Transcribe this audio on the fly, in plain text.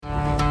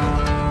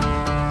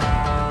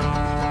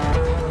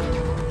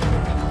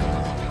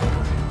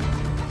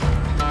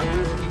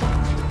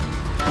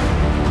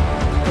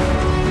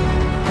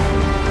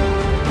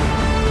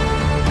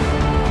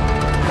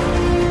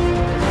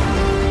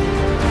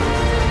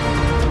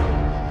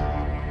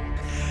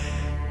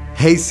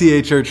Hey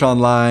CA Church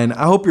Online,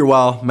 I hope you're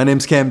well. My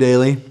name's Cam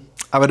Daly.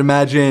 I would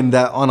imagine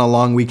that on a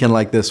long weekend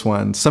like this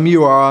one, some of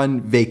you are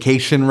on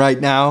vacation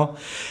right now.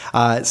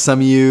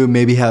 Some of you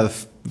maybe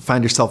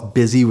find yourself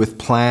busy with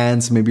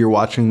plans. Maybe you're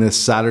watching this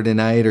Saturday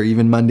night or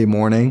even Monday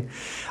morning.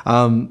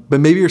 But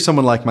maybe you're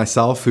someone like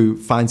myself who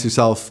finds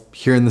yourself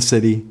here in the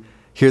city,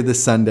 here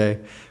this Sunday,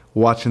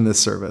 watching this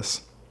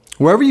service.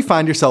 Wherever you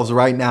find yourselves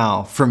right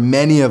now, for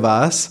many of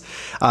us,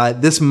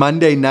 this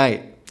Monday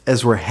night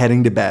as we're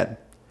heading to bed,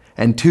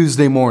 and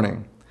Tuesday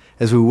morning,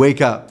 as we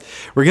wake up,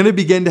 we're going to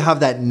begin to have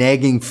that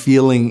nagging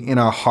feeling in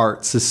our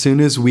hearts as soon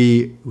as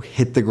we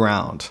hit the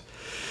ground,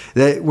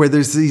 where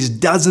there's these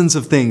dozens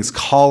of things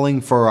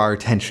calling for our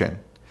attention.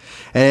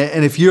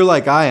 And if you're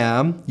like I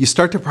am, you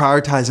start to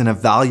prioritize and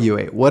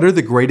evaluate what are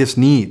the greatest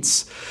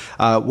needs.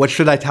 What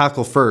should I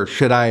tackle first?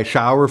 Should I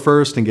shower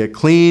first and get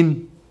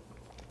clean?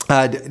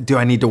 Do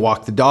I need to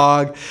walk the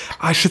dog?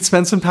 I should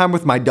spend some time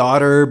with my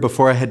daughter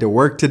before I head to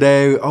work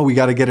today. Oh, we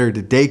got to get her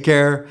to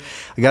daycare.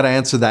 I got to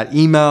answer that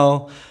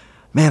email.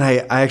 Man, I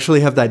actually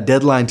have that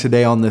deadline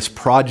today on this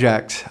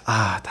project.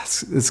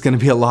 It's going to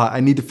be a lot. I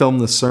need to film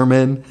the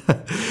sermon.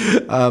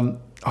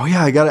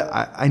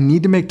 I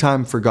need to make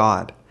time for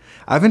God.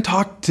 I haven't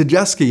talked to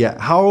Jessica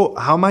yet. How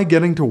am I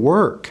getting to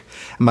work?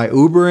 Am I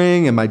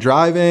Ubering? Am I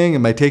driving?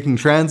 Am I taking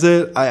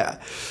transit?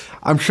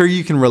 I'm sure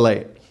you can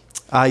relate.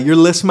 Your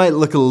list might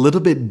look a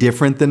little bit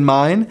different than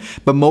mine,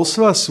 but most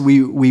of us,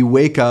 we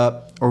wake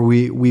up, or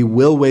we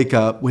will wake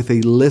up with a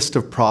list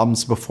of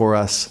problems before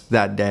us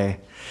that day.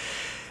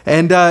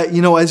 And,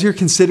 as you're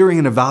considering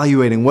and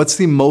evaluating, what's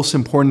the most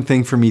important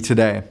thing for me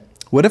today?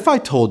 What if I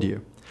told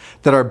you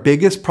that our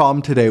biggest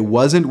problem today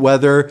wasn't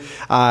whether,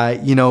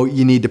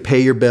 you need to pay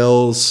your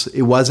bills.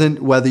 It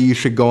wasn't whether you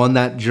should go on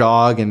that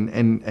jog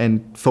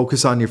and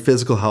focus on your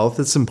physical health.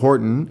 It's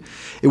important.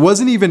 It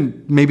wasn't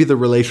even maybe the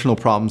relational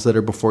problems that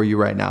are before you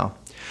right now.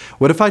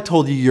 What if I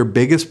told you your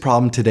biggest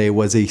problem today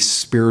was a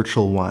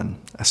spiritual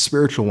one?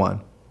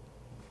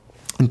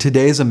 In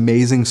today's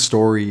amazing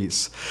story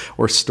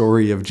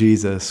of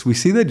Jesus, we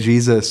see that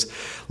Jesus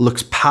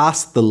looks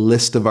past the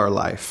list of our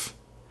life.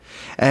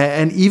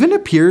 And even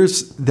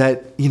appears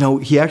that,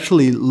 he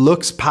actually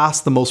looks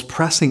past the most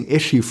pressing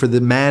issue for the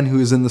man who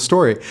is in the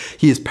story.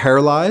 He is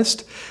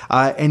paralyzed,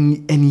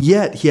 and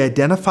yet he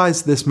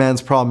identifies this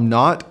man's problem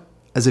not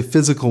as a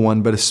physical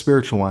one, but a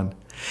spiritual one.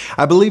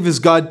 I believe as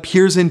God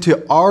peers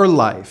into our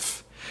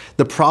life,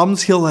 the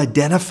problems he'll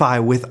identify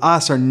with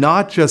us are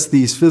not just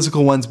these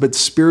physical ones, but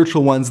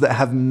spiritual ones that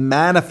have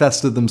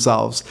manifested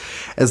themselves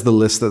as the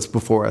list that's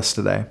before us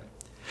today.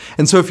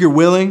 And so if you're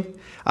willing,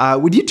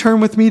 would you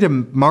turn with me to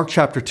Mark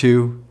chapter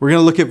 2? We're going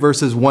to look at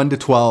verses 1 to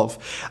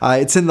 12.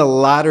 It's in the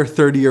latter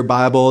third of your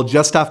Bible,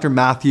 just after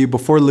Matthew,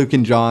 before Luke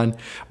and John.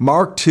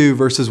 Mark 2,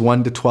 verses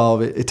 1 to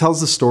 12. It tells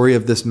the story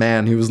of this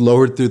man who was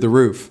lowered through the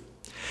roof.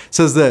 It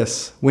says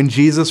this: when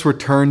Jesus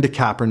returned to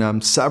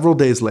Capernaum several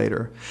days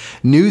later,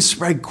 news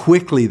spread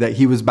quickly that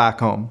he was back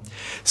home.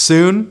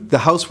 Soon, the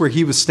house where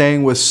he was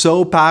staying was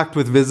so packed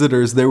with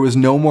visitors, there was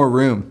no more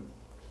room,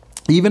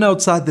 even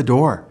outside the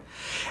door.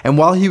 And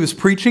while he was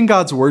preaching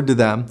God's word to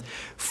them,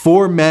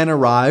 4 men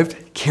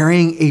arrived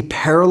carrying a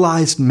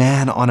paralyzed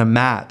man on a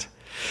mat.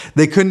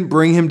 They couldn't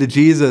bring him to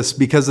Jesus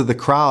because of the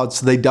crowd,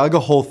 so they dug a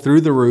hole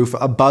through the roof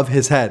above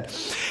his head,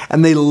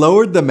 and they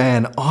lowered the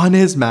man on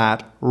his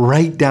mat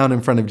right down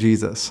in front of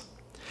Jesus.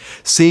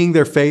 Seeing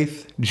their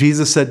faith,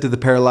 Jesus said to the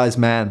paralyzed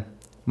man,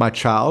 "My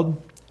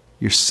child,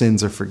 your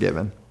sins are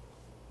forgiven."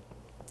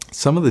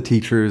 Some of the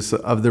teachers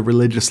of the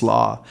religious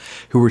law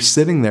who were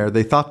sitting there,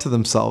 they thought to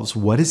themselves,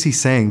 what is he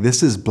saying?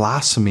 This is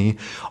blasphemy.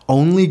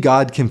 Only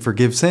God can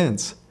forgive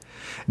sins.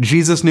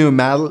 Jesus knew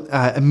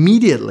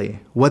immediately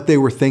what they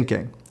were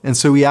thinking. And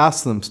so he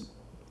asked them,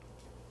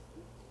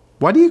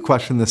 why do you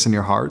question this in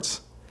your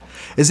hearts?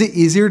 Is it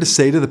easier to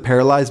say to the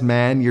paralyzed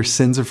man, your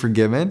sins are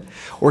forgiven,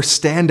 or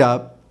stand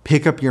up,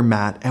 pick up your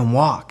mat, and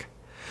walk?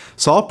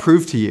 So I'll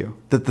prove to you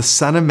that the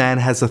Son of Man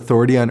has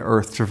authority on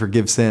earth to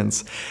forgive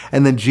sins.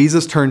 And then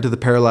Jesus turned to the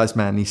paralyzed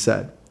man and he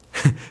said,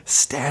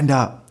 stand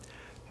up,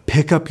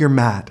 pick up your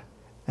mat,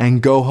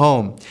 and go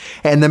home.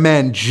 And the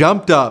man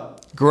jumped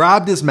up,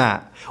 grabbed his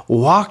mat,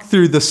 walked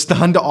through the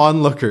stunned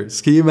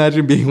onlookers. Can you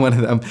imagine being one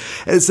of them?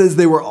 It says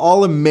they were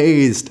all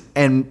amazed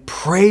and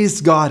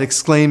praised God,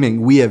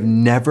 exclaiming, "We have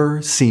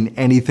never seen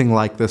anything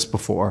like this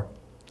before."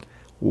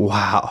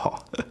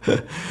 Wow.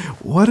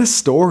 What a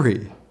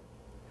story.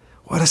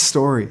 What a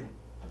story.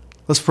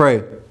 Let's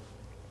pray.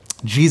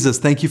 Jesus,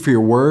 thank you for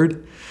your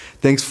word.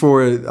 Thanks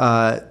for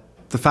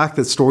the fact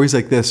that stories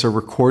like this are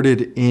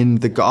recorded in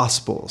the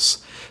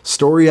Gospels.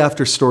 Story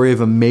after story of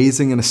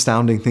amazing and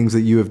astounding things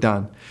that you have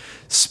done.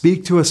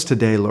 Speak to us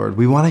today, Lord.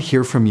 We want to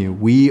hear from you.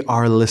 We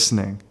are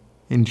listening.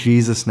 In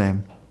Jesus'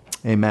 name,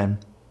 amen.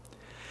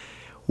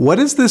 What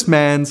is this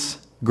man's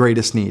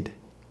greatest need?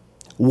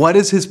 What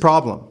is his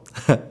problem?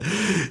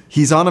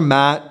 He's on a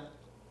mat.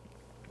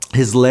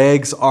 His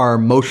legs are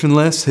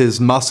motionless. His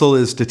muscle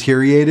is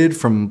deteriorated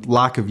from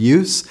lack of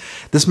use.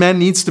 This man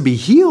needs to be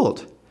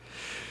healed.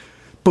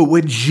 But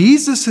what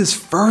Jesus'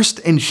 first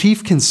and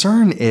chief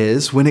concern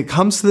is, when it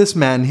comes to this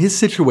man, his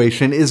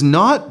situation is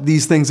not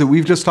these things that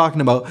we've just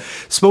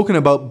spoken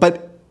about,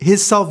 but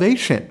his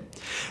salvation.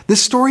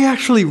 This story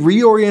actually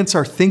reorients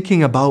our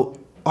thinking about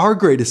our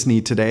greatest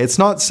need today. It's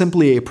not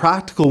simply a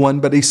practical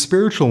one, but a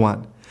spiritual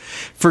one.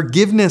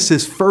 Forgiveness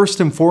is first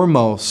and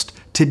foremost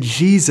to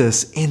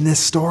Jesus in this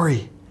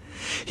story.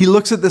 He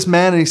looks at this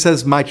man and he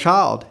says, "My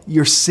child,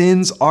 your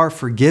sins are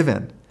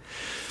forgiven."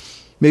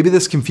 Maybe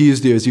this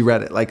confused you as you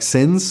read it. Like,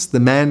 sins?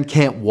 The man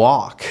can't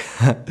walk.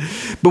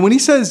 But when he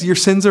says your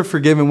sins are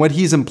forgiven, what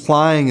he's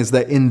implying is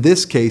that in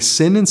this case,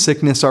 sin and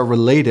sickness are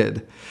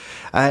related.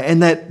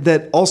 And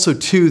that also,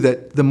 too,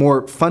 that the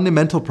more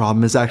fundamental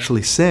problem is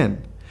actually sin.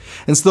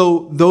 And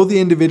so, though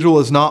the individual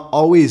is not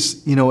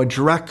always, a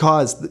direct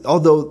cause,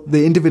 although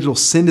the individual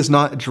sin is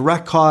not a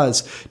direct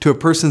cause to a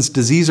person's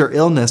disease or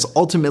illness,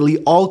 ultimately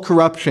all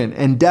corruption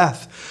and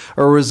death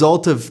are a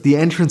result of the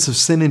entrance of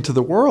sin into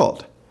the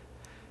world.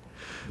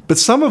 But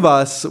some of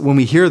us, when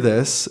we hear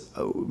this,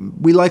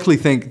 we likely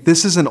think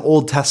this is an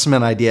Old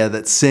Testament idea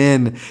that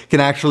sin can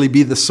actually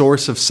be the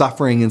source of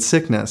suffering and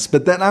sickness.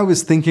 But then I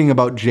was thinking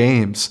about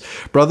James,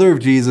 brother of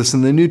Jesus,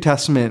 in the New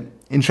Testament.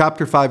 In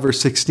chapter 5, verse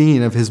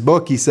 16 of his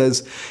book, he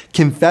says,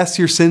 "Confess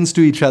your sins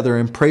to each other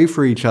and pray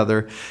for each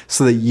other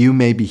so that you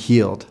may be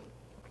healed."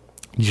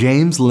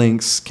 James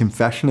links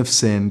confession of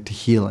sin to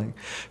healing.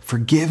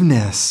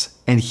 Forgiveness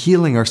and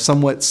healing are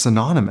somewhat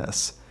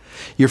synonymous.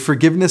 Your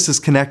forgiveness is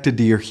connected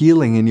to your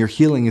healing, and your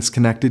healing is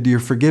connected to your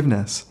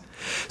forgiveness.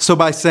 So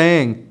by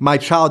saying, "My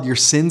child, your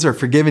sins are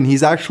forgiven,"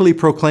 he's actually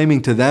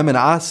proclaiming to them and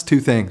us two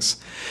things.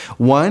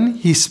 One,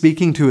 he's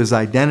speaking to his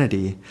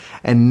identity,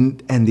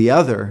 and the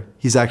other,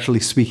 he's actually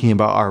speaking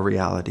about our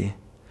reality.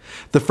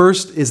 The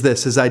first is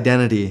this, his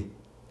identity.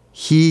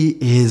 He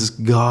is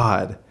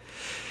God.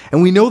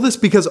 And we know this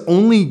because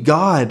only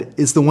God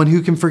is the one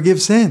who can forgive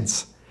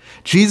sins.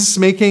 Jesus is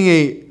making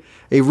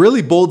a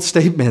really bold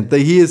statement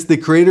that he is the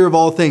creator of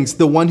all things,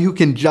 the one who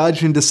can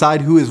judge and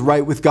decide who is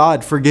right with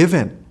God,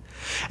 forgiven.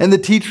 And the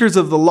teachers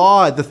of the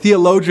law, the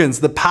theologians,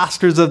 the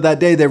pastors of that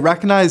day, they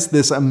recognized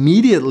this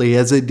immediately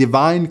as a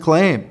divine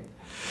claim.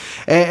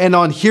 And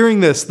on hearing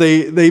this,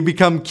 they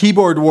become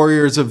keyboard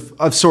warriors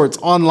of sorts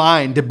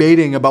online,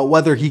 debating about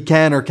whether he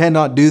can or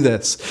cannot do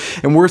this.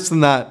 And worse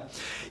than that,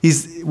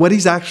 what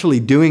he's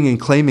actually doing and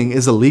claiming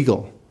is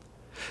illegal.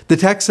 The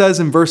text says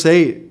in verse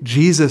 8,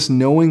 Jesus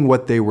knowing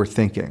what they were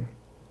thinking.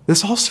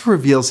 This also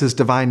reveals his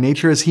divine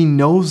nature as he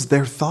knows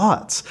their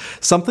thoughts,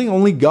 something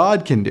only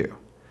God can do.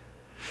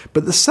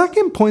 But the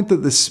second point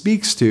that this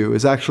speaks to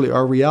is actually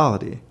our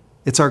reality.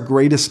 It's our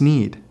greatest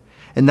need,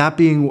 and that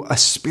being a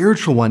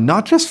spiritual one,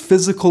 not just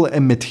physical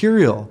and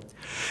material.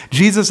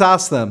 Jesus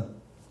asked them,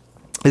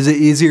 is it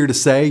easier to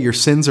say your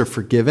sins are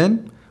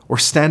forgiven, or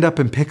stand up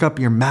and pick up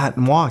your mat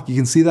and walk? You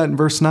can see that in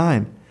verse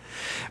 9.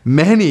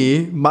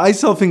 Many,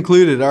 myself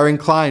included, are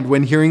inclined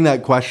when hearing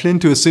that question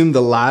to assume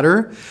the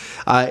latter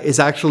is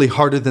actually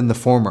harder than the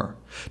former.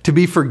 To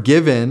be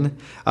forgiven,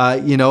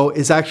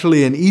 is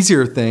actually an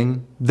easier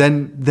thing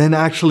than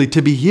actually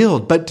to be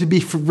healed. But to be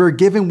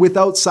forgiven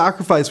without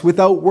sacrifice,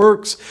 without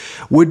works,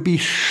 would be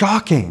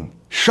shocking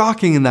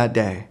in that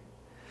day.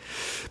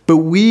 But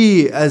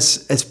we,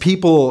 as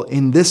people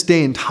in this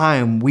day and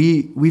time,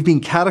 we've been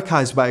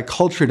catechized by a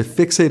culture to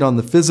fixate on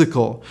the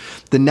physical,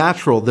 the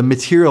natural, the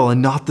material,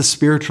 and not the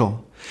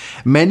spiritual.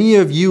 Many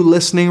of you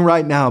listening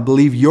right now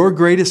believe your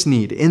greatest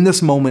need in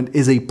this moment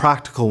is a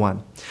practical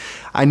one.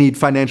 I need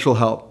financial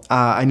help.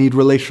 I need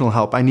relational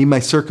help. I need my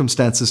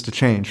circumstances to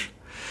change.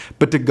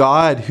 But to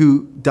God,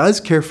 who does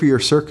care for your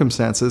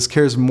circumstances,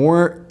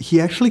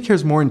 he actually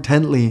cares more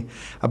intently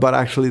about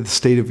actually the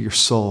state of your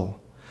soul.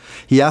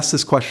 He asks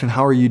this question,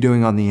 how are you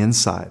doing on the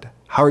inside?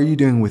 How are you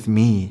doing with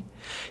me?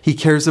 He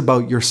cares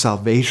about your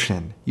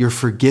salvation, your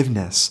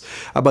forgiveness,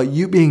 about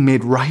you being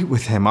made right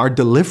with him, our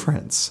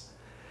deliverance.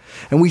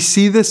 And we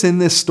see this in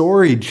this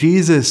story.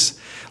 Jesus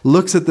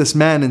looks at this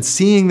man and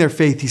seeing their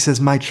faith, he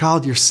says, "My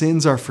child, your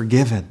sins are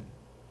forgiven."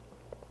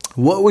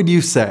 What would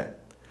you say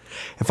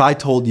if I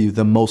told you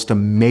the most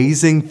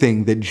amazing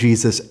thing that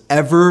Jesus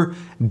ever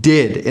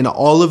did in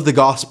all of the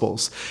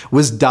Gospels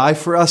was die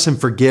for us and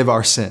forgive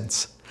our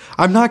sins?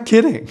 I'm not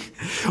kidding.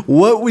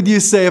 What would you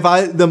say if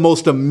the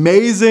most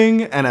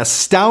amazing and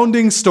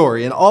astounding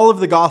story in all of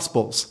the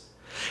Gospels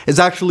is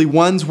actually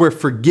ones where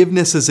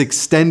forgiveness is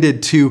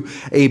extended to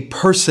a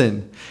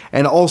person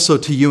and also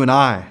to you and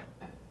I?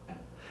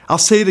 I'll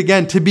say it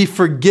again, to be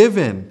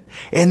forgiven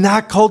in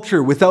that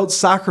culture without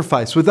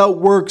sacrifice, without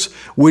works,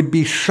 would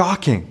be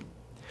shocking.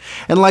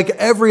 And like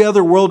every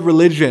other world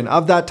religion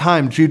of that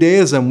time,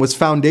 Judaism was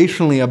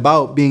foundationally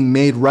about being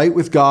made right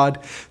with God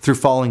through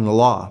following the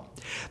law.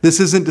 This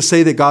isn't to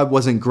say that God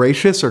wasn't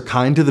gracious or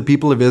kind to the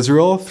people of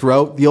Israel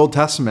throughout the Old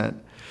Testament.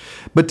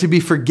 But to be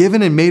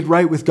forgiven and made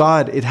right with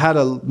God, it had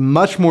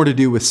much more to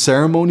do with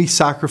ceremony,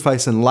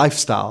 sacrifice, and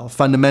lifestyle,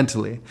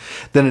 fundamentally,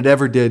 than it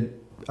ever did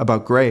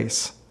about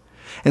grace.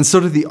 And so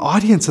did the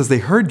audience as they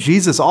heard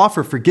Jesus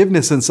offer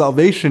forgiveness and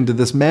salvation to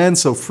this man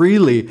so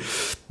freely.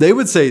 They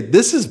would say,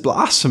 this is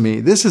blasphemy.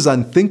 This is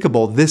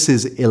unthinkable. This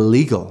is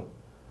illegal.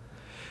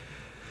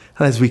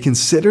 And as we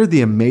consider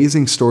the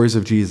amazing stories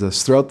of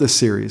Jesus throughout this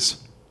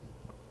series,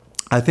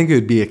 I think it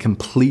would be a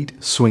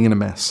complete swing and a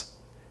miss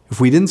if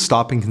we didn't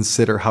stop and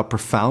consider how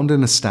profound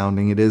and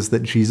astounding it is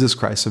that Jesus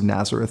Christ of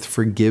Nazareth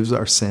forgives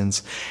our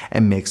sins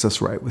and makes us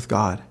right with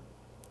God.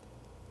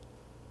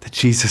 That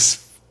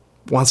Jesus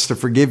wants to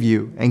forgive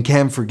you and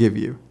can forgive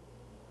you.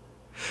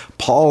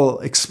 Paul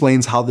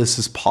explains how this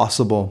is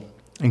possible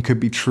and could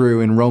be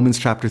true in Romans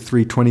chapter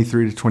 3,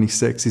 23 to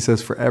 26. He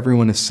says, for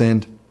everyone has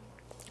sinned.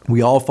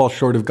 We all fall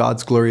short of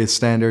God's glorious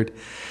standard.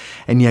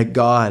 And yet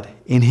God,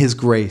 in his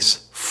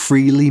grace,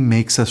 freely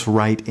makes us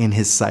right in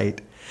his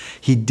sight.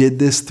 He did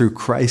this through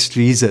Christ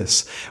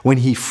Jesus when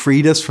he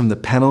freed us from the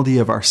penalty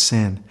of our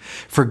sin.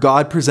 For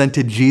God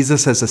presented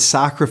Jesus as a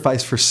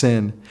sacrifice for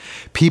sin.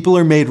 People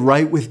are made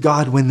right with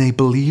God when they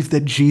believe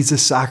that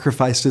Jesus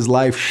sacrificed his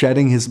life,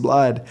 shedding his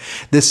blood.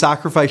 This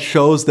sacrifice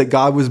shows that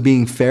God was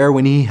being fair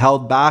when he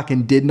held back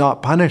and did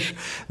not punish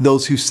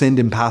those who sinned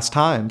in past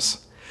times.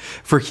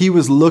 For he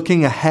was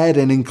looking ahead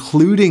and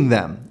including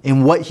them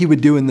in what he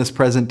would do in this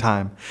present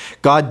time.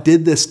 God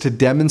did this to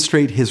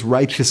demonstrate his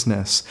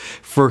righteousness,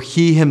 for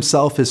he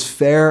himself is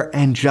fair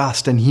and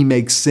just, and he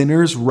makes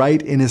sinners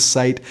right in his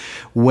sight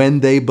when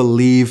they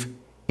believe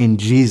in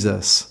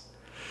Jesus.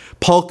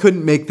 Paul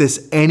couldn't make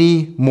this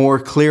any more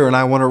clear, and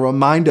I want to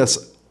remind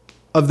us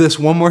of this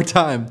one more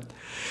time.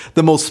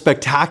 The most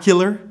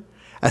spectacular,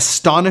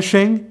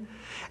 astonishing,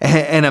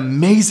 and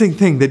amazing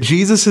thing that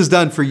Jesus has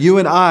done for you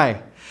and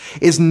I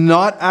is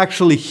not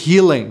actually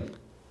healing,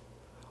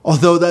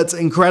 although that's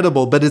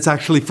incredible, but it's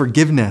actually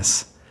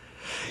forgiveness.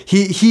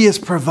 He has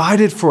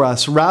provided for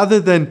us rather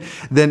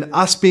than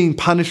us being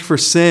punished for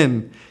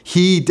sin.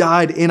 He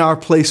died in our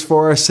place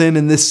for our sin,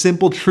 and this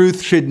simple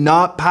truth should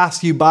not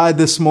pass you by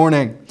this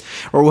morning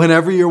or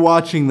whenever you're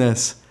watching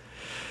this.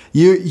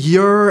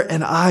 Your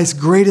and I's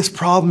greatest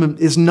problem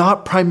is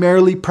not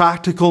primarily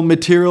practical,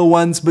 material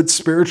ones, but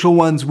spiritual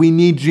ones. We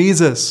need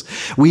Jesus.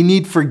 We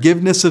need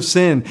forgiveness of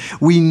sin.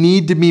 We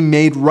need to be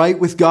made right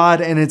with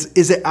God. And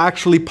is it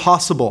actually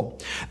possible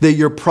that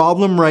your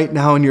problem right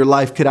now in your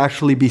life could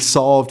actually be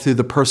solved through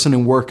the person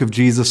and work of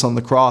Jesus on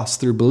the cross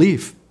through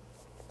belief?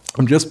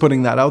 I'm just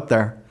putting that out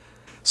there.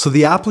 So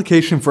the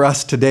application for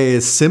us today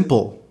is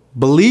simple.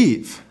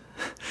 Believe.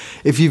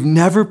 If you've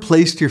never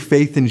placed your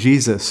faith in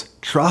Jesus,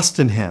 trust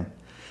in him.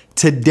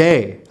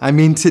 Today,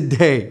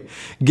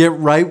 get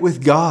right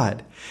with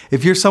God.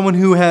 If you're someone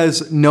who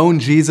has known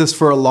Jesus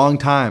for a long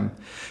time,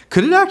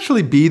 could it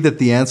actually be that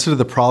the answer to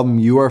the problem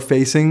you are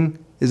facing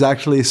is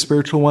actually a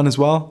spiritual one as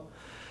well?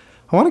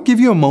 I want to give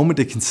you a moment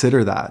to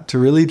consider that, to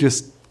really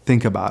just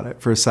think about it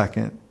for a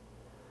second.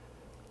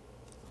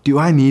 Do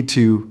I need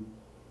to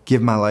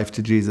give my life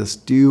to Jesus?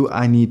 Do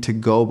I need to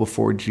go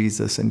before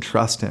Jesus and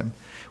trust him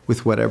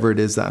with whatever it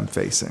is that I'm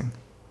facing?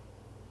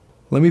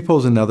 Let me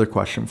pose another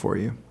question for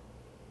you.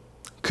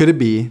 Could it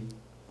be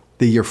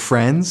that your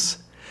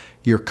friends,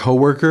 your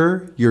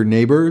coworker, your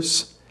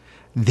neighbors,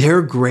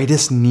 their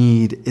greatest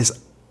need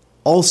is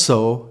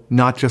also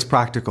not just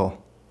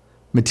practical,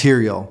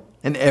 material,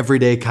 an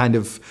everyday kind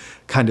of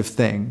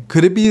thing?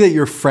 Could it be that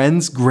your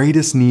friend's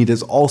greatest need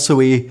is also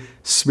a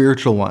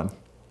spiritual one?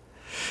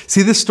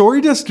 See, the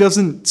story just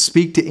doesn't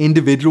speak to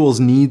individuals'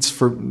 needs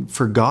for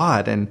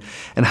God and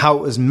how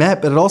it was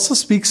met, but it also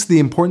speaks to the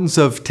importance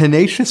of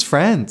tenacious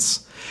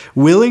friends,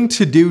 willing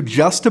to do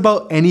just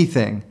about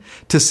anything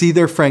to see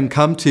their friend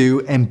come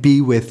to and be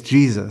with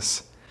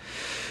Jesus.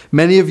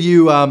 Many of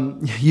you,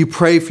 you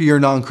pray for your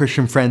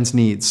non-Christian friends'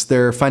 needs,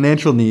 their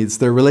financial needs,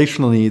 their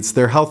relational needs,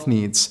 their health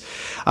needs.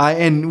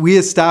 And we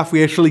as staff,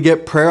 we actually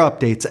get prayer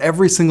updates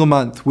every single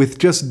month with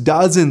just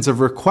dozens of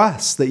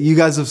requests that you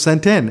guys have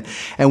sent in.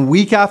 And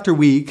week after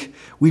week,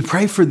 we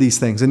pray for these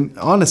things. And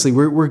honestly,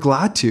 we're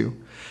glad to.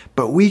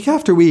 But week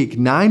after week,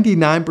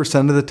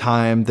 99% of the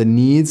time, the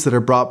needs that are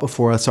brought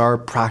before us are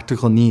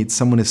practical needs.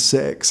 Someone is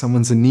sick,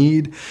 someone's in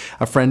need,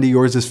 a friend of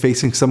yours is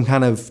facing some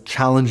kind of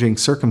challenging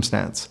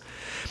circumstance.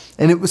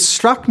 And it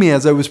struck me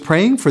as I was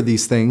praying for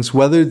these things,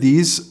 whether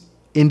these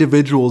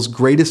individuals'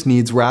 greatest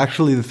needs were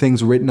actually the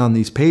things written on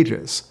these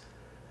pages.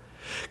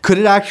 Could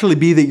it actually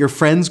be that your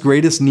friend's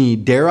greatest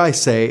need, dare I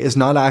say, is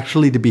not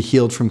actually to be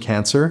healed from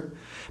cancer,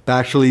 but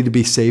actually to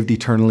be saved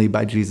eternally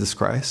by Jesus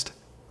Christ?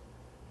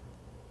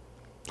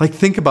 Like,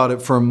 think about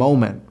it for a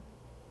moment.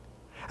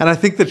 And I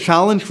think the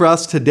challenge for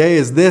us today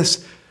is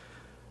this: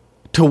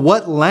 to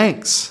what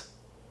lengths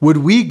would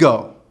we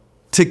go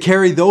to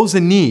carry those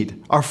in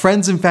need, our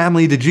friends and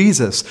family, to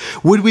Jesus?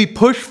 Would we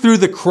push through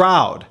the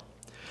crowd?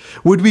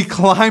 Would we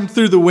climb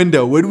through the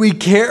window? Would we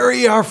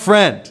carry our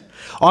friend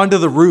onto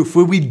the roof?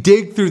 Would we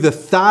dig through the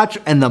thatch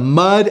and the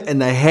mud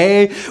and the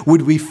hay?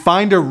 Would we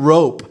find a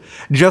rope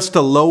just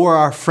to lower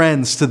our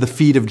friends to the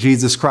feet of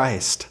Jesus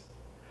Christ?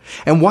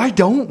 And why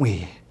don't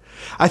we?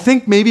 I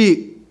think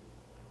maybe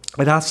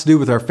it has to do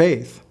with our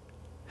faith.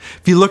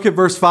 If you look at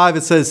verse 5,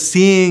 it says,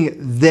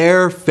 seeing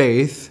their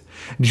faith,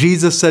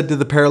 Jesus said to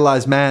the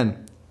paralyzed man,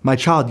 "My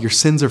child, your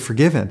sins are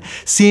forgiven."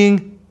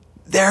 Seeing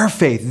their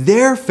faith,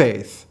 their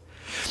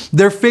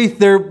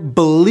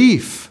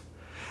belief,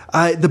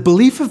 the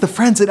belief of the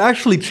friends, it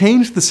actually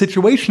changed the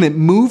situation. It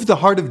moved the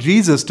heart of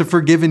Jesus to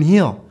forgive and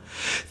heal.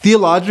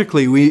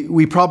 Theologically,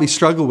 we probably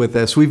struggle with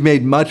this. We've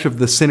made much of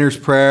the sinner's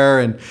prayer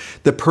and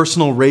the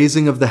personal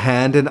raising of the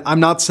hand. And I'm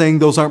not saying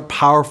those aren't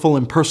powerful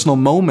and personal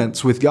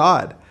moments with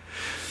God,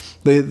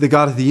 the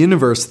God of the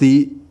universe.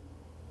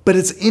 But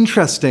it's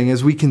interesting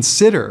as we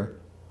consider,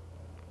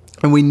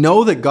 and we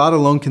know that God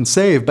alone can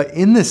save, but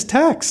in this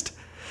text,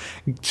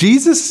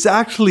 Jesus is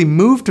actually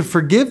moved to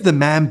forgive the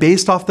man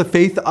based off the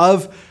faith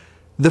of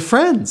the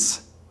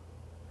friends.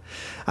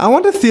 I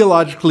want to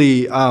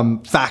theologically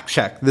fact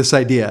check this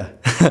idea.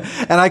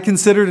 And I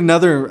considered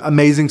another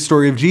amazing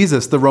story of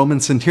Jesus, the Roman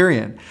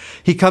centurion.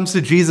 He comes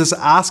to Jesus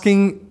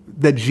asking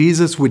that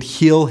Jesus would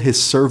heal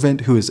his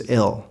servant who is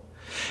ill.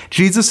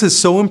 Jesus is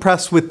so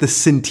impressed with the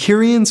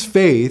centurion's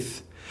faith.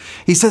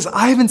 He says,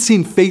 "I haven't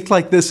seen faith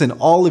like this in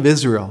all of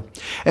Israel."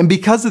 And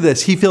because of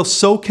this, he feels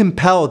so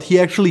compelled. He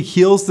actually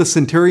heals the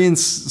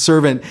centurion's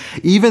servant,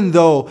 even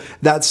though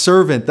that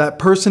servant, that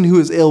person who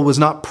is ill, was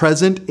not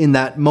present in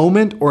that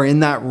moment or in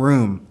that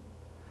room.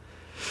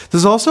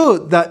 There's also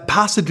that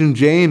passage in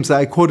James that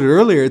I quoted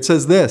earlier. It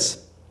says this,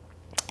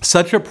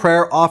 "Such a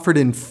prayer offered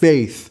in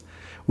faith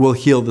will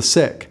heal the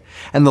sick,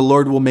 and the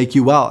Lord will make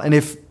you well. And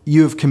if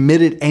you have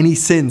committed any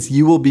sins,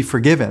 you will be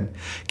forgiven.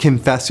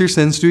 Confess your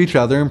sins to each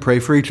other and pray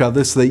for each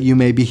other so that you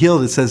may be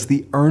healed." It says,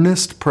 "The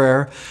earnest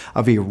prayer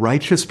of a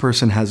righteous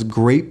person has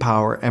great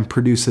power and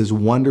produces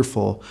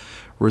wonderful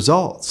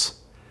results."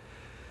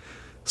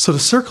 So to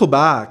circle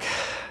back,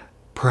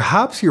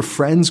 perhaps your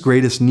friend's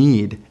greatest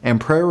need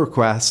and prayer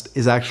request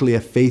is actually a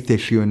faith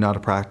issue and not a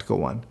practical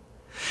one.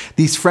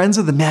 These friends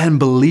of the man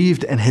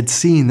believed and had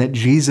seen that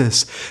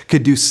Jesus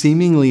could do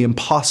seemingly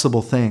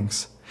impossible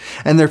things.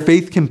 And their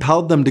faith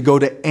compelled them to go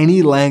to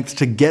any length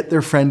to get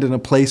their friend in a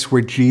place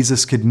where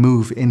Jesus could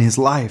move in his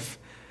life.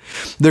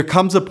 There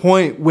comes a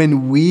point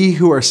when we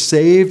who are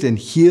saved and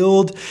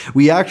healed,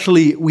 we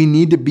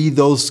need to be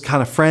those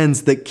kind of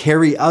friends that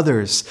carry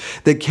others,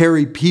 that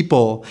carry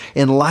people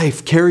in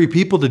life, carry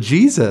people to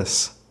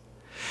Jesus.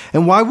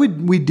 And why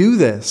would we do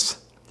this?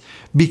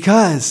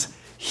 Because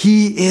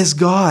he is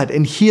God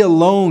and he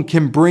alone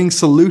can bring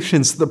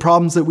solutions to the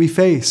problems that we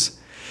face.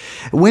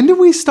 When do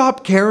we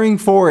stop caring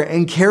for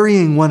and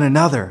carrying one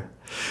another?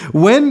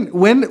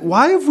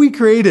 Why have we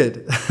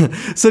created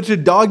such a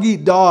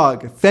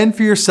dog-eat-dog, fend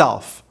for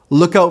yourself,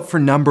 look out for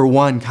number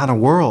one kind of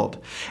world?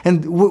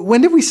 And when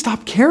did we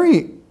stop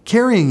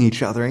carrying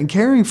each other and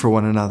caring for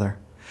one another?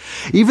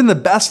 Even the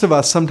best of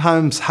us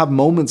sometimes have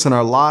moments in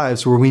our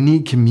lives where we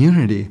need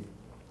community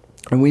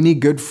and we need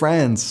good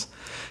friends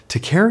to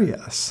carry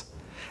us.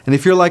 And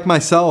if you're like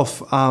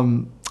myself,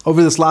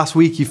 over this last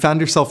week, you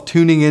found yourself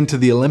tuning into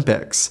the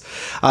Olympics.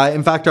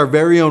 In fact, our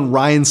very own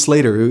Ryan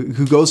Slater,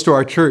 who goes to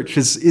our church,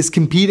 is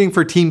competing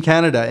for Team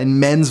Canada in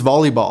men's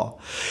volleyball.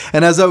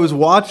 And as I was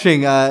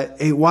watching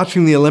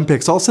the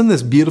Olympics, all of a sudden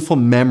this beautiful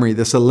memory,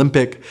 this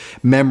Olympic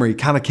memory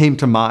kind of came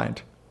to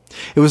mind.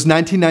 It was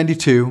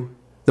 1992,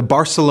 the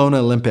Barcelona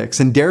Olympics,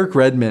 and Derek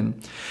Redmond,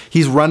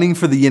 he's running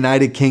for the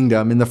United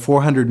Kingdom in the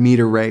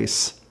 400-meter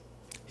race.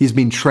 He's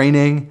been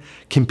training,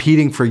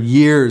 competing for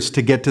years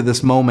to get to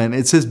this moment.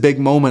 It's his big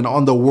moment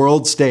on the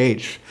world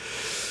stage.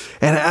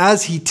 And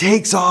as he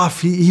takes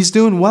off, he's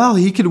doing well.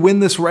 He could win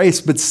this race,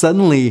 but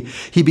suddenly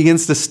he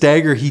begins to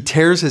stagger. He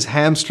tears his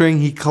hamstring.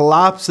 He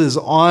collapses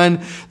on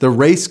the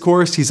race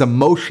course. He's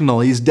emotional.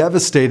 He's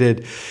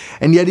devastated.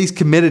 And yet he's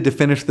committed to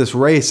finish this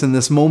race. In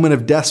this moment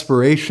of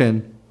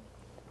desperation,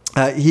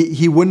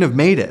 he wouldn't have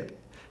made it.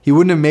 He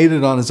wouldn't have made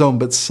it on his own.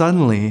 But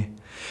suddenly,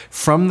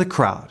 from the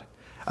crowd,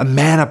 a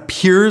man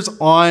appears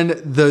on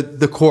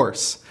the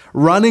course,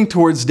 running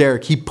towards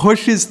Derek. He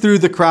pushes through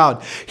the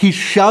crowd. He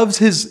shoves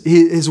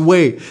his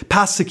way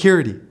past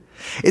security.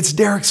 It's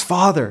Derek's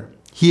father.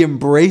 He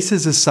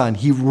embraces his son.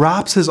 He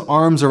wraps his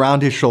arms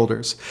around his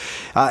shoulders.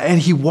 And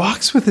he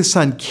walks with his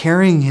son,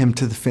 carrying him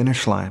to the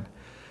finish line.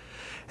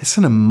 It's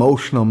an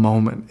emotional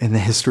moment in the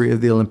history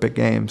of the Olympic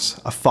Games.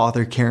 A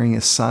father carrying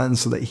his son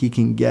so that he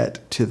can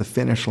get to the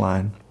finish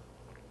line.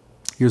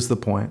 Here's the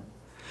point.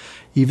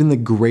 Even the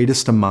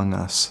greatest among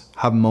us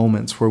have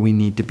moments where we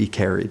need to be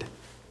carried.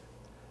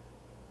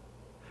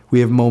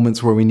 We have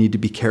moments where we need to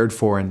be cared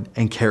for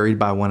and carried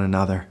by one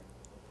another.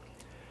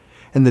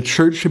 And the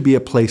church should be a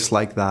place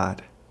like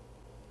that.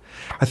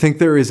 I think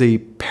there is a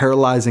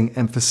paralyzing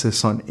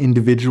emphasis on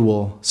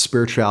individual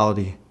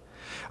spirituality,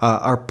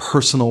 our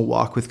personal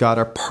walk with God,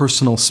 our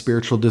personal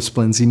spiritual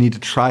disciplines. You need to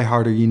try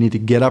harder. You need to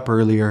get up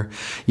earlier.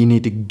 You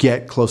need to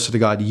get closer to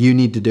God. You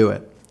need to do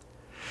it.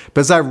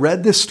 But as I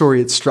read this story,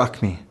 it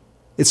struck me.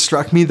 It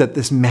struck me that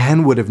this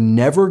man would have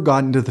never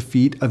gotten to the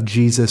feet of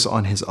Jesus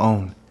on his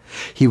own.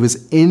 He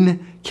was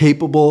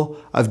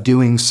incapable of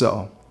doing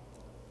so.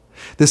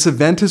 This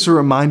event is a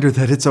reminder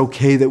that it's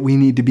okay that we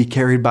need to be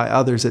carried by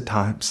others at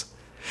times.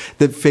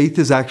 That faith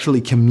is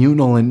actually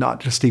communal and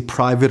not just a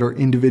private or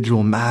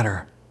individual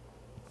matter.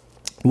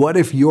 What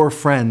if your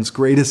friend's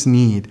greatest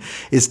need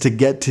is to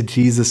get to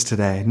Jesus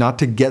today, not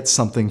to get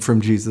something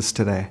from Jesus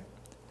today?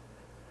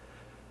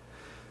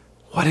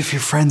 What if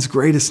your friend's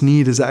greatest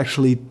need is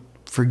actually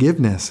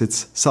forgiveness?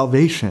 It's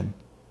salvation.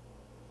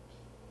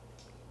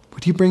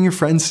 Would you bring your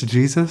friends to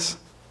Jesus?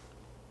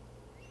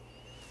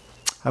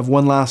 I have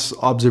one last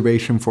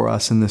observation for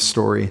us in this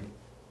story.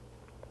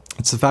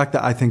 It's the fact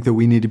that I think that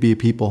we need to be a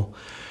people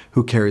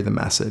who carry the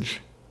message.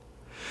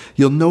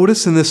 You'll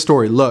notice in this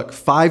story, look,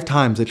 5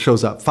 times it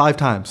shows up, 5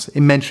 times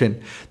it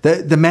mentioned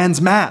the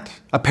man's mat,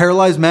 a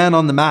paralyzed man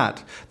on the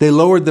mat. They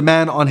lowered the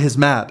man on his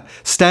mat.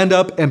 Stand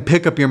up and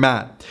pick up your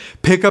mat.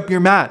 Pick up your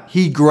mat.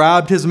 He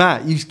grabbed his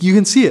mat. You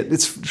can see it.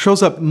 It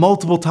shows up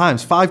multiple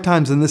times, 5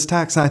 times in this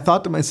text. And I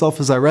thought to myself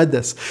as I read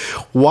this,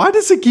 why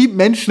does it keep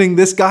mentioning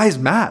this guy's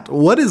mat?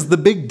 What is the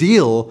big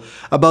deal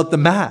about the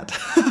mat?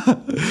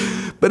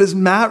 But his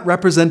mat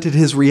represented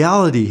his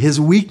reality, his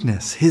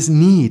weakness, his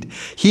need.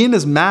 He and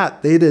his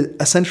mat, they'd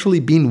essentially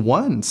been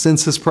one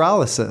since his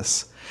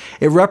paralysis.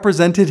 It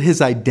represented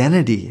his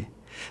identity,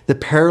 the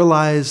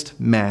paralyzed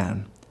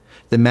man,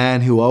 the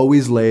man who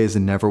always lays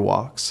and never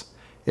walks.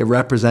 It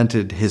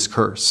represented his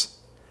curse.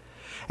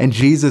 And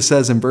Jesus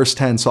says in verse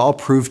 10, so I'll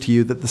prove to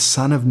you that the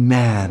Son of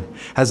Man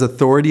has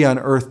authority on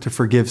earth to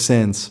forgive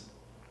sins.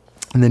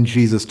 And then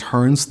Jesus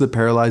turns to the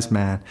paralyzed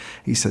man.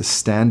 He says,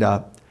 stand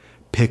up,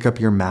 pick up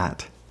your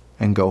mat,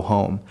 and go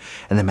home.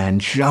 And the man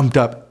jumped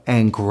up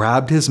and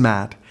grabbed his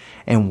mat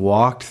and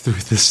walked through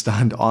the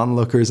stunned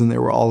onlookers, and they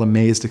were all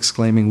amazed,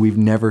 exclaiming, we've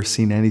never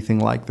seen anything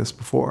like this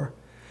before.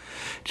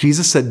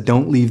 Jesus said,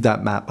 don't leave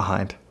that mat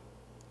behind.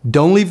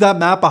 Don't leave that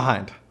mat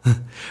behind.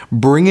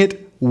 Bring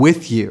it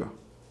with you.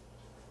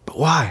 But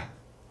why?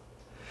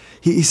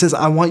 He says,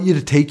 I want you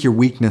to take your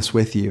weakness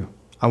with you.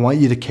 I want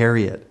you to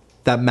carry it.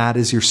 That mat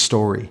is your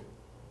story.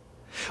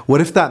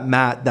 What if that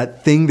mat,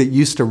 that thing that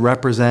used to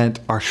represent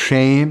our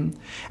shame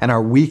and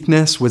our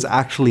weakness, was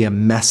actually a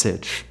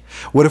message?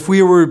 What if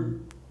we were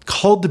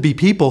called to be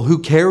people who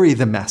carry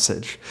the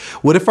message?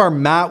 What if our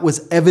mat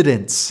was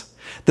evidence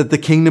that the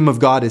kingdom of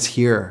God is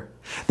here?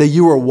 That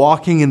you are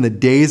walking in the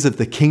days of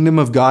the kingdom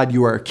of God.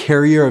 You are a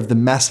carrier of the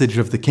message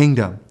of the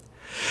kingdom.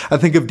 I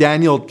think of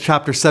Daniel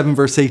chapter 7,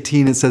 verse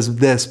 18. It says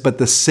this, but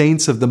the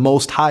saints of the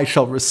Most High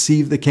shall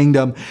receive the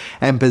kingdom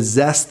and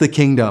possess the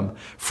kingdom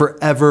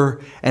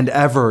forever and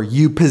ever.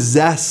 You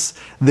possess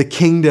the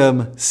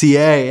kingdom,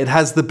 CA. It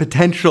has the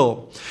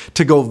potential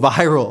to go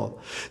viral.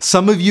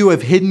 Some of you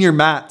have hidden your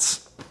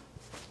mats.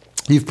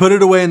 You've put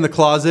it away in the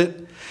closet.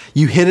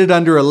 You hid it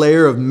under a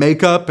layer of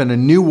makeup and a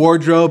new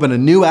wardrobe and a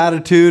new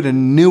attitude and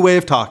a new way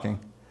of talking.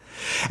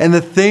 And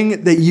the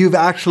thing that you've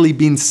actually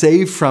been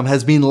saved from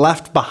has been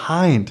left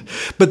behind.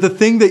 But the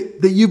thing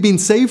that you've been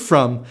saved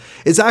from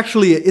is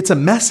actually, it's a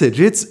message.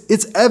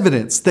 It's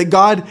evidence that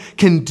God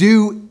can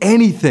do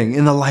anything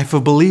in the life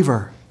of a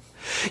believer.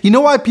 You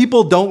know why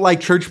people don't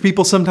like church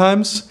people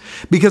sometimes?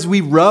 Because we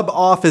rub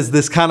off as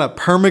this kind of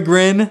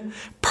permagrin,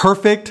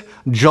 perfect,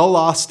 Joel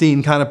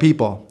Osteen kind of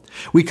people.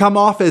 We come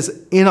off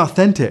as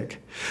inauthentic.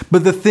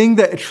 But the thing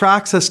that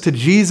attracts us to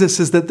Jesus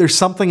is that there's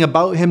something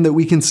about him that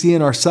we can see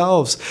in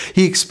ourselves.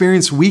 He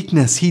experienced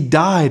weakness. He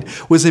died,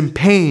 was in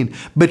pain,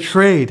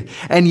 betrayed,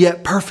 and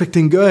yet perfect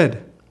and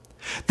good.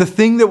 The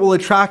thing that will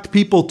attract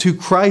people to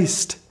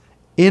Christ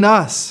in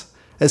us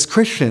as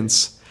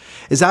Christians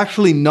is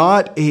actually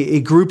not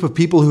a group of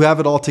people who have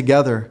it all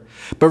together,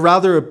 but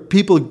rather a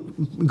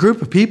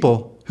group of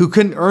people who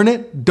couldn't earn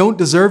it, don't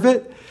deserve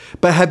it,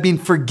 but have been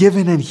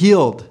forgiven and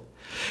healed.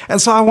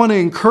 And so I want to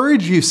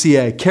encourage you,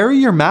 CA, carry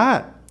your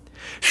mat.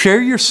 Share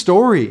your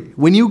story.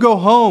 When you go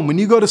home, when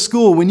you go to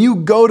school, when you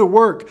go to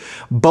work,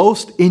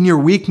 boast in your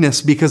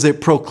weakness because it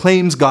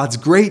proclaims God's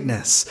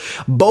greatness.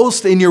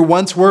 Boast in your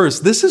once words.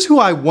 This is who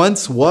I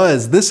once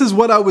was. This is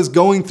what I was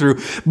going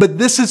through, but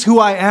this is who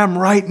I am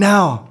right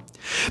now.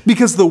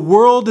 Because the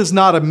world is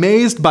not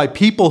amazed by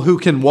people who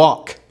can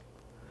walk.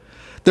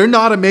 They're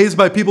not amazed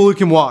by people who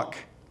can walk,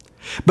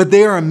 but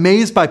they are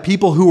amazed by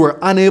people who were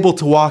unable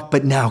to walk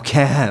but now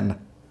can.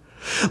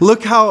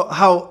 Look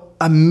how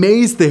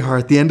amazed they are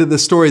at the end of the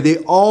story. They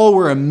all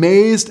were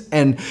amazed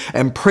and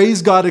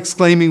praised God,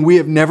 exclaiming, we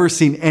have never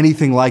seen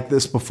anything like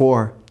this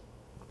before.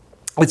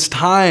 It's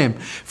time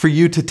for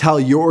you to tell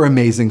your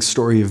amazing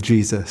story of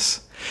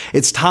Jesus.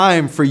 It's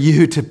time for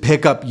you to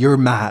pick up your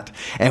mat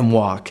and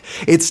walk.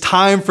 It's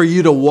time for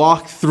you to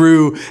walk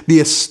through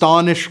the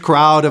astonished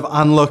crowd of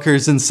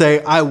onlookers and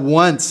say, I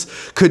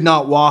once could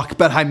not walk,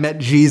 but I met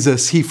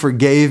Jesus. He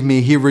forgave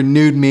me. He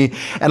renewed me.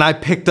 And I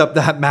picked up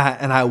that mat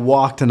and I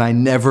walked and I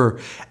never,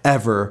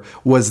 ever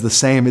was the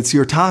same. It's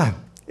your time.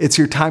 It's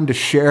your time to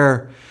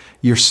share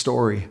your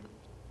story.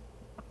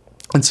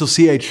 And so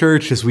CA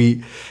Church, as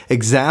we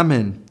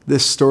examine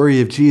this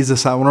story of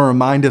Jesus, I want to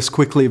remind us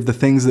quickly of the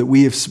things that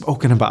we have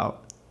spoken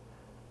about.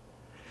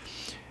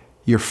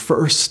 Your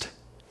first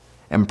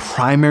and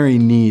primary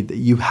need that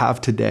you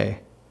have today,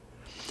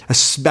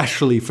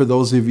 especially for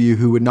those of you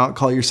who would not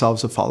call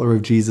yourselves a follower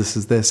of Jesus,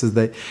 is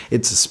that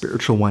it's a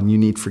spiritual one. You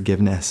need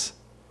forgiveness.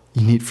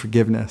 You need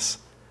forgiveness.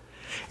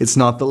 It's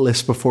not the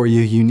list before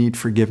you. You need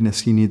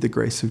forgiveness. You need the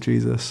grace of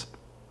Jesus.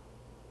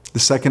 The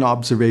second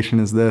observation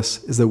is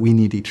this, is that we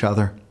need each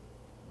other.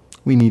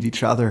 We need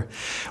each other.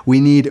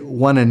 We need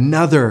one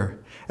another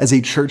as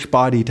a church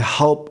body to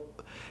help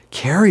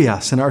carry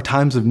us in our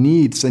times of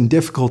needs and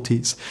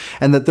difficulties.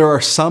 And that there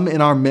are some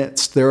in our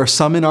midst, there are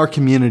some in our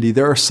community,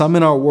 there are some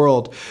in our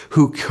world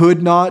who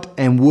could not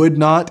and would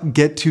not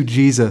get to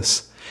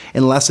Jesus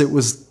unless it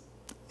was,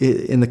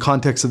 in the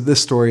context of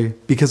this story,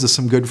 because of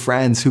some good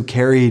friends who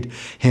carried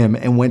him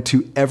and went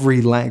to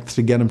every length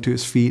to get him to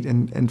his feet.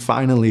 And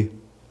finally,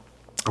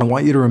 I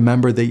want you to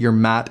remember that your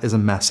mat is a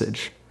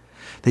message.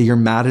 That your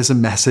mat is a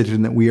message,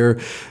 and that we are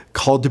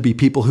called to be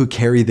people who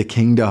carry the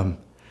kingdom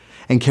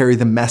and carry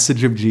the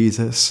message of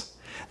Jesus.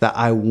 That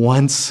I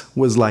once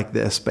was like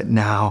this, but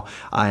now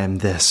I am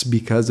this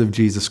because of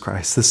Jesus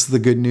Christ. This is the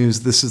good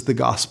news. This is the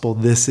gospel.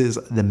 This is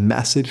the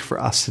message for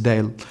us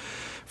today.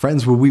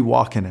 Friends, would we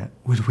walk in it?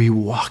 Would we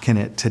walk in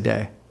it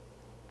today?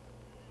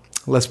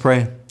 Let's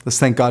pray. Let's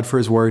thank God for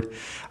his word,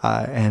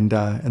 and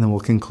then we'll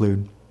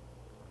conclude.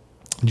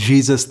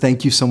 Jesus,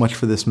 thank you so much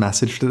for this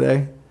message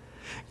today.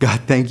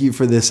 God, thank you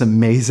for this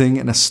amazing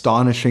and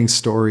astonishing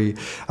story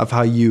of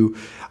how you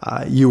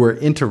were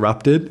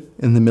interrupted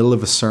in the middle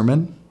of a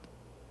sermon.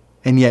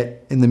 And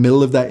yet, in the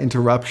middle of that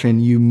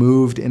interruption, you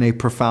moved in a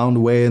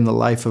profound way in the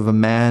life of a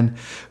man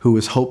who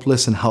was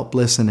hopeless and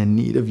helpless and in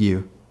need of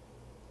you.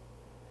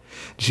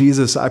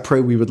 Jesus, I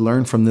pray we would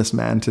learn from this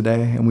man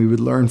today, and we would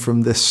learn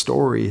from this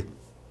story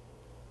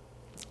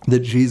that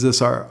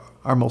Jesus, our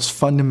most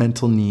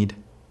fundamental need,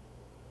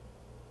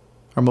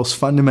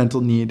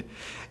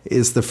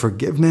 is the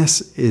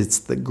forgiveness, it's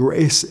the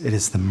grace, it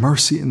is the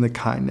mercy and the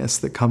kindness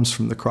that comes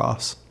from the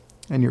cross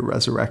and your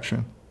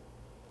resurrection.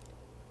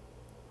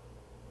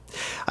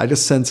 I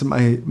just sense in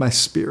my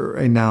spirit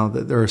right now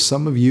that there are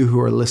some of you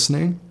who are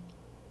listening.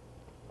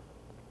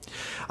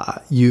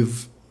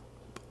 You've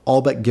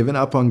all but given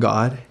up on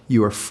God.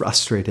 You are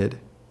frustrated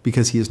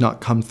because he has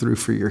not come through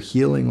for your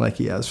healing like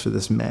he has for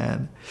this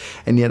man.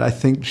 And yet I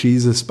think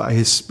Jesus, by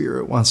his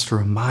Spirit, wants to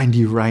remind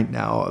you right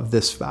now of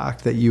this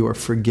fact, that you are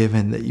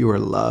forgiven, that you are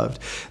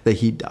loved, that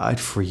he died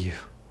for you,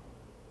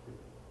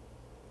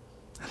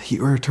 that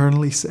you are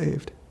eternally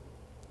saved.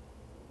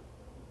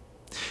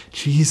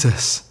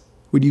 Jesus,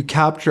 would you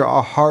capture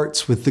our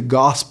hearts with the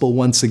gospel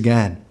once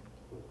again?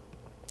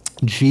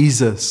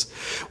 Jesus,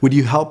 would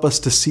you help us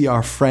to see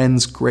our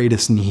friends'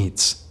 greatest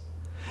needs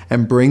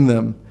and bring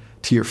them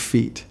to your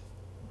feet?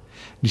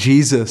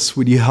 Jesus,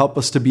 would you help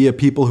us to be a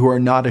people who are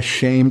not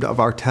ashamed of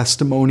our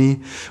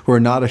testimony, who are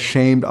not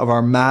ashamed of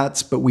our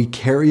mats, but we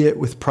carry it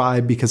with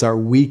pride because our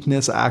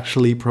weakness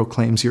actually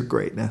proclaims your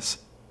greatness.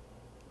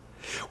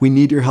 We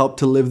need your help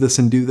to live this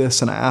and do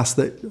this, and I ask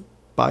that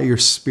by your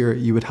Spirit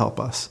you would help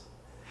us.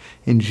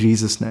 In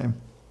Jesus'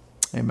 name,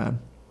 amen.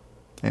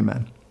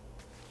 Amen.